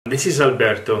This is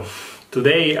Alberto.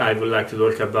 Today I would like to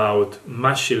talk about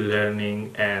machine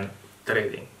learning and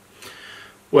trading.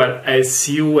 Well, as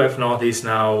you have noticed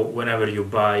now, whenever you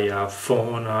buy a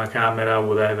phone, a camera,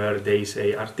 whatever, they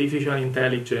say artificial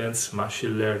intelligence,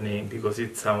 machine learning, because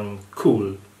it sounds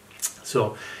cool.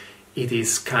 So it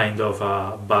is kind of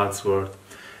a buzzword.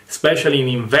 Especially in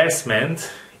investment,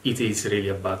 it is really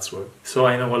a buzzword. So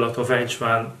I know a lot of hedge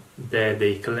funds that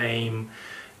they claim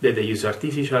that they use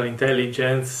artificial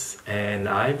intelligence, and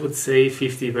I would say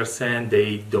 50%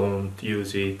 they don't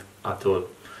use it at all.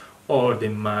 Or they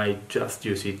might just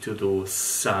use it to do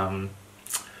some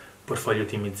portfolio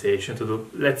optimization, to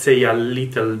do, let's say, a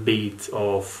little bit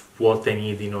of what they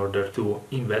need in order to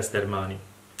invest their money.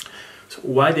 So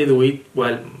why they do it?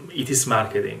 Well, it is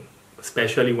marketing,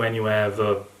 especially when you have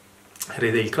a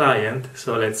retail client.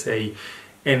 So let's say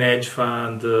an hedge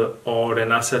fund or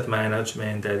an asset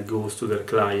management that goes to their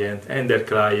client, and their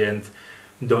client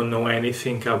don't know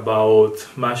anything about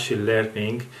machine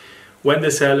learning. When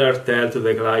the seller tells to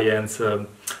the clients,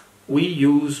 we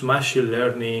use machine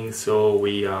learning, so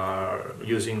we are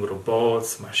using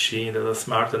robots, machines that are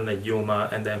smarter than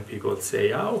human, and then people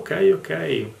say,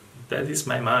 okay, that is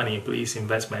my money, please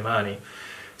invest my money.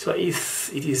 So it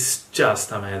is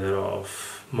just a matter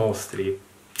of, mostly,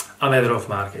 a matter of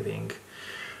marketing.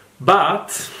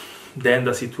 But then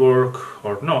does it work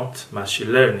or not?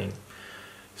 Machine learning.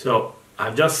 So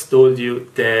I've just told you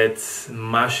that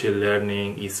machine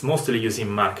learning is mostly used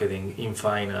in marketing, in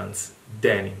finance,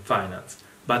 than in finance.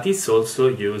 But it's also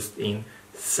used in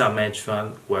some hedge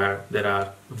fund where there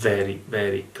are very,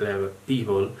 very clever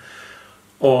people,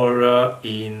 or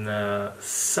in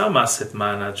some asset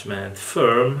management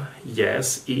firm.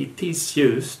 Yes, it is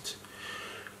used.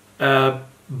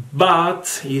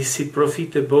 But is it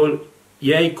profitable?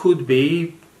 Yeah, it could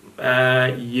be.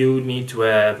 You need to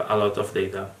have a lot of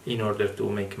data in order to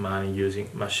make money using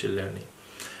machine learning.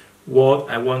 What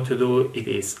I want to do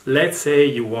is, let's say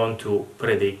you want to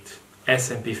predict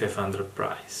S&P 500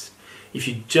 price. If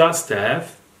you just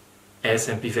have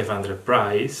S&P 500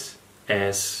 price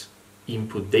as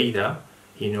input data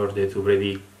in order to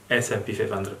predict S&P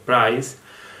 500 price,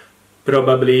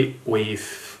 probably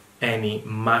with any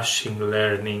machine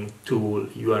learning tool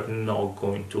you are not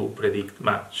going to predict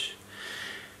much.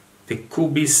 There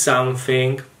could be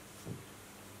something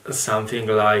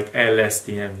like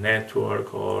LSTM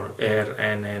network or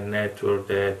RNN network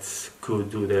that could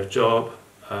do their job,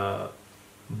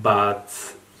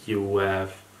 but you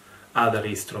have other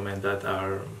instruments that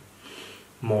are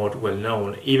more well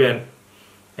known. Even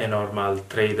a normal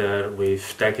trader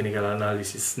with technical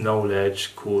analysis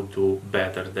knowledge could do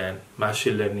better than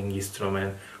machine learning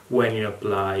instrument when you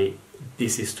apply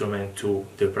this instrument to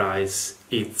the price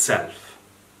itself.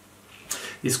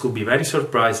 This could be very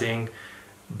surprising,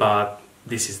 but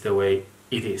this is the way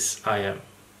it is. I am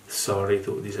sorry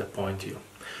to disappoint you.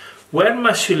 Where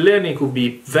machine learning could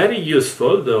be very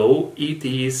useful, though, it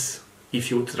is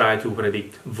if you try to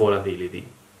predict volatility.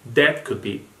 That could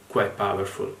be quite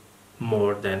powerful,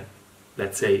 more than,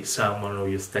 let's say, someone who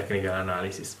uses technical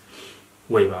analysis.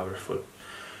 Way powerful.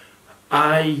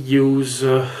 I use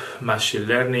machine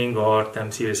learning or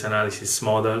time series analysis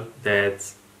model that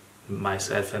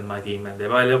myself and my team have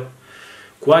developed.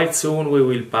 Quite soon we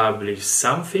will publish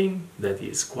something that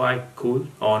is quite cool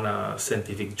on a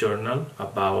scientific journal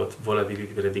about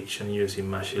volatility prediction using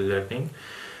machine learning.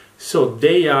 So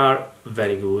they are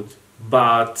very good,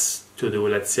 but to do,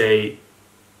 let's say,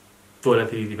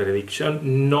 volatility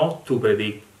prediction, not to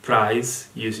predict price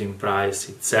using price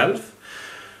itself,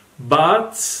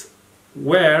 but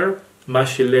where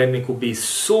machine learning could be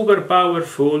super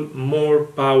powerful, more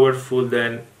powerful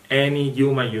than any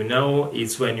human you know,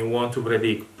 is when you want to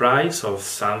predict price of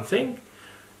something,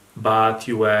 but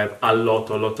you have a lot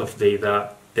of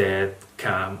data that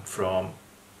come from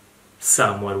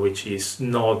somewhere which is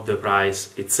not the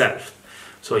price itself.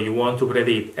 So you want to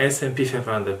predict S&P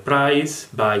 500 price,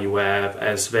 but you have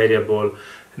as variable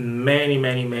many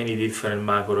different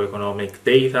macroeconomic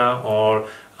data, or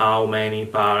how many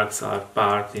parks are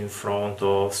parked in front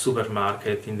of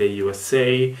supermarket in the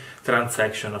USA,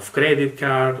 transaction of credit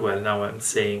card. Well, now I'm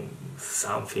saying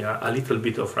something a little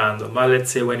bit of random, but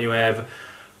let's say when you have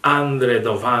hundred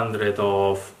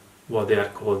of what they are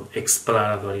called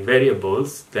explanatory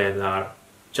variables, that are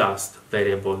just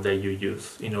variables that you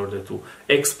use in order to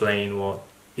explain what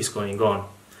is going on.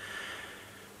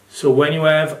 So when you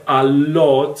have a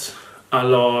lot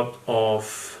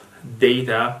of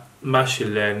data,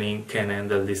 machine learning can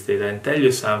handle this data and tell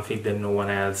you something that no one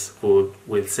else will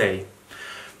say.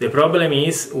 The problem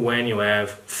is when you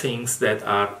have things that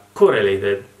are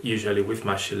correlated. Usually with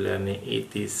machine learning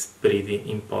it is pretty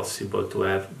impossible to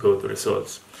have good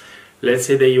results. Let's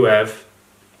say that you have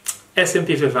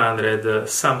S&P 500,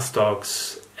 some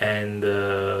stocks and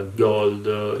gold,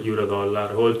 euro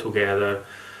dollar all together.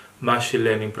 Machine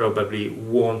learning probably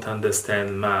won't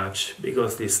understand much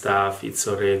because this stuff it's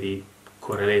already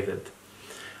correlated,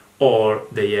 or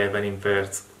they have an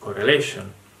inverse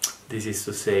correlation. This is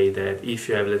to say that if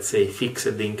you have, let's say,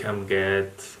 fixed income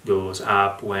goes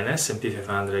up when S&P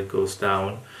 500 goes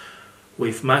down,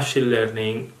 with machine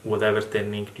learning, whatever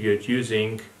technique you're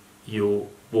using, you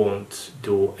won't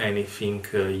do anything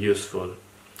useful.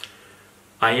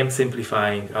 I am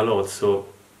simplifying a lot, so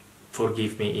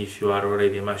forgive me if you are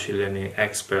already a machine learning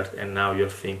expert and now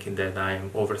you're thinking that I am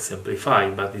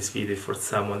oversimplifying, but this video is for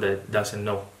someone that doesn't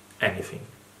know anything.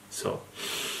 So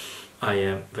I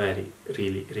am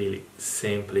really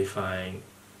simplifying,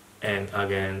 and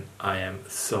again I am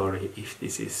sorry if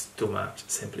this is too much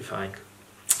simplifying.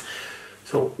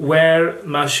 So where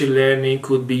machine learning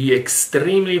could be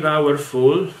extremely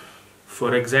powerful,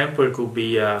 for example, it could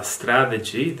be a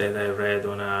strategy that I read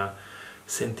on a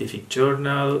scientific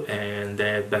journal and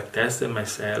I backtested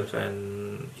myself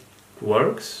and it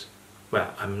works.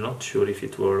 Well, I'm not sure if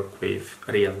it works with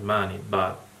real money,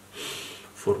 but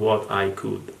for what I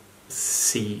could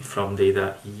see from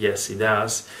data, yes it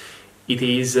does. It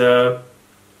is a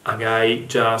guy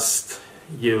just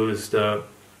used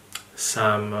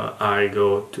some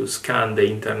algo to scan the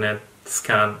internet,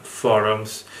 scan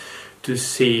forums to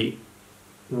see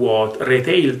what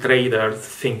retail traders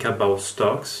think about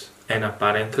stocks, and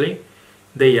apparently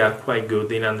they are quite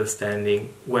good in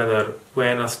understanding whether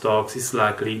when a stock is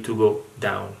likely to go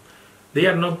down. They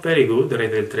are not very good, the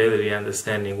retail trader, in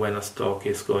understanding when a stock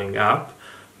is going up,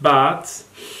 but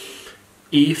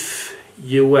if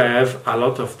you have a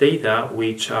lot of data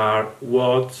which are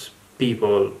what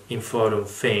people in forum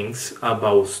thinks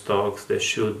about stocks that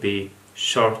should be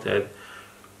shorted,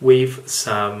 with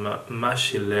some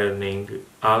machine learning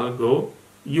algo,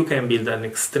 you can build an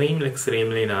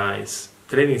extremely nice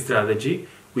trading strategy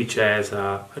which has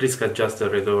a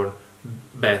risk-adjusted return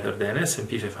better than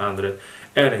S&P 500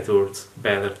 and returns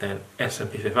better than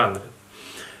S&P 500.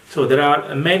 So there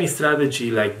are many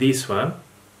strategies like this one,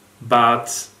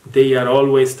 but they are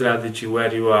always strategy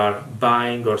where you are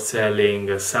buying or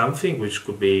selling something, which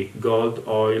could be gold,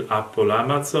 oil, Apple,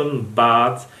 Amazon,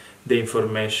 but the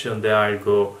information the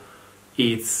algo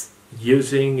is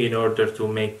using in order to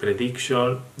make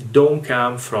prediction don't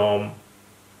come from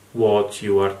what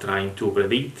you are trying to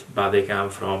predict, but they come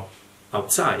from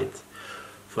outside.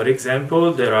 For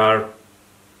example, there are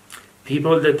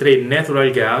people that trade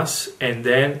natural gas, and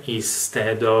then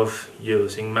instead of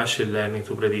using machine learning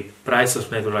to predict price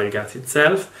of natural gas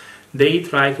itself, they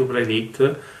try to predict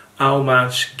how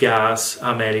much gas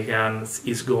Americans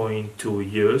is going to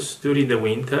use during the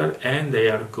winter, and they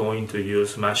are going to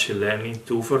use machine learning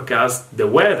to forecast the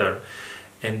weather.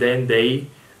 And then they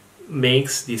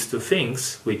mix these two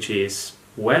things, which is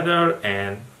weather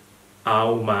and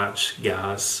how much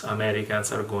gas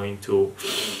Americans are going to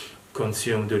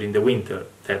consume during the winter.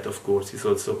 That of course is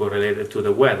also correlated to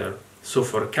the weather. So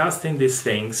forecasting these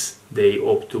things, they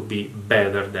hope to be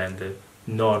better than the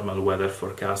normal weather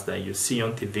forecast that you see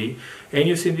on TV, and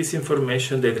using this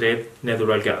information they trade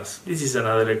natural gas. This is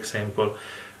another example.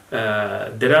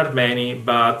 There are many,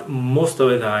 but most of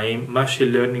the time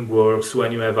machine learning works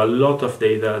when you have a lot of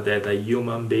data that a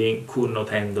human being could not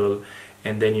handle,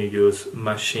 and then you use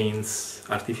machines,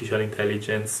 artificial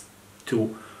intelligence,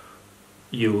 to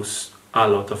use a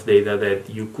lot of data that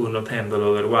you could not handle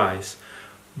otherwise.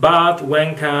 But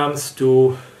when it comes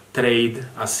to trade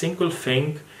a single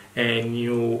thing and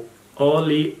you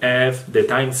only have the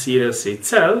time series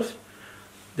itself,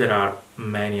 there are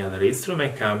many other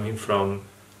instruments coming from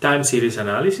time series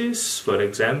analysis, for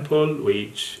example,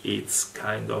 which is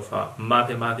kind of a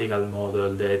mathematical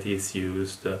model that is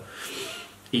used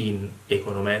in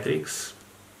econometrics,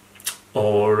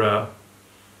 or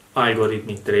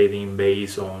algorithmic trading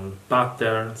based on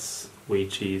patterns,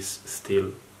 which is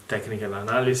still technical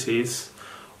analysis,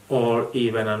 or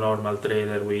even a normal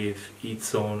trader with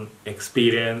its own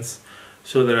experience.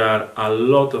 So there are a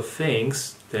lot of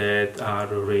things that are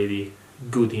already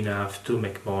good enough to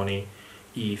make money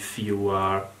if you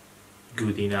are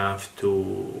good enough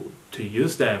to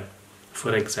use them.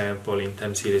 For example, in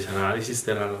time series analysis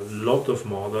there are a lot of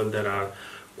models that are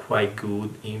quite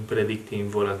good in predicting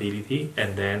volatility,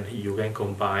 and then you can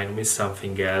combine with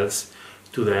something else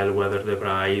to tell whether the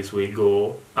price will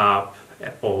go up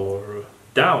or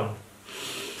down.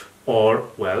 Or,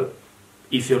 well,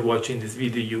 if you're watching this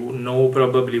video, you know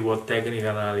probably what technical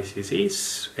analysis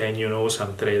is, and you know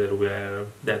some traders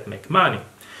that make money.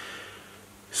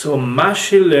 So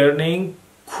machine learning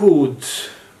could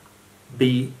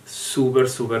be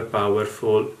super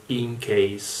powerful in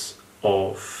case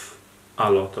of a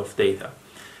lot of data.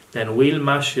 Then will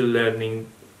machine learning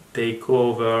take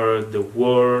over the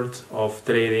world of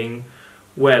trading?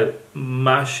 Well,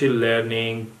 machine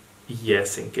learning,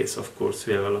 yes, in case of course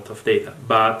we have a lot of data,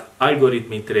 but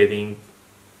algorithmic trading,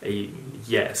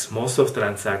 yes, most of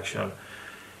transaction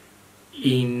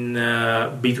in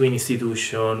between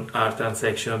institutions are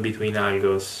transactions between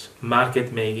algos.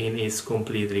 Market making is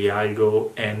completely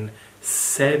algo, and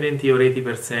 70 or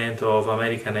 80% of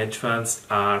American hedge funds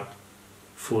are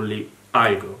fully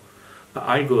algo. But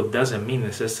algo doesn't mean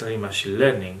necessarily machine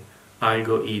learning.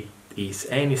 Algo is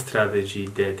any strategy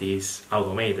that is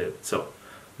automated. So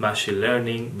machine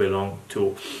learning belongs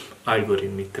to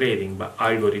algorithmic trading, but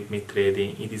algorithmic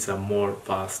trading, it is a more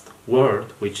vast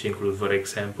world, which includes, for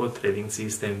example, trading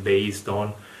system based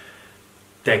on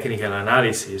technical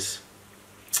analysis.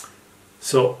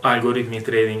 So algorithmic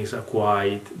trading is a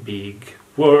quite big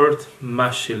world.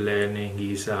 Machine learning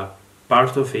is a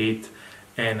part of it,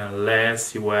 and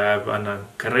unless you have a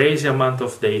crazy amount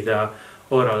of data,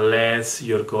 or unless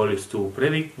your goal is to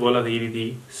predict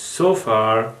volatility, so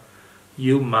far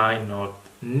you might not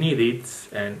need it,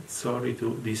 and sorry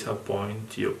to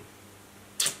disappoint you.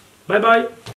 Bye bye.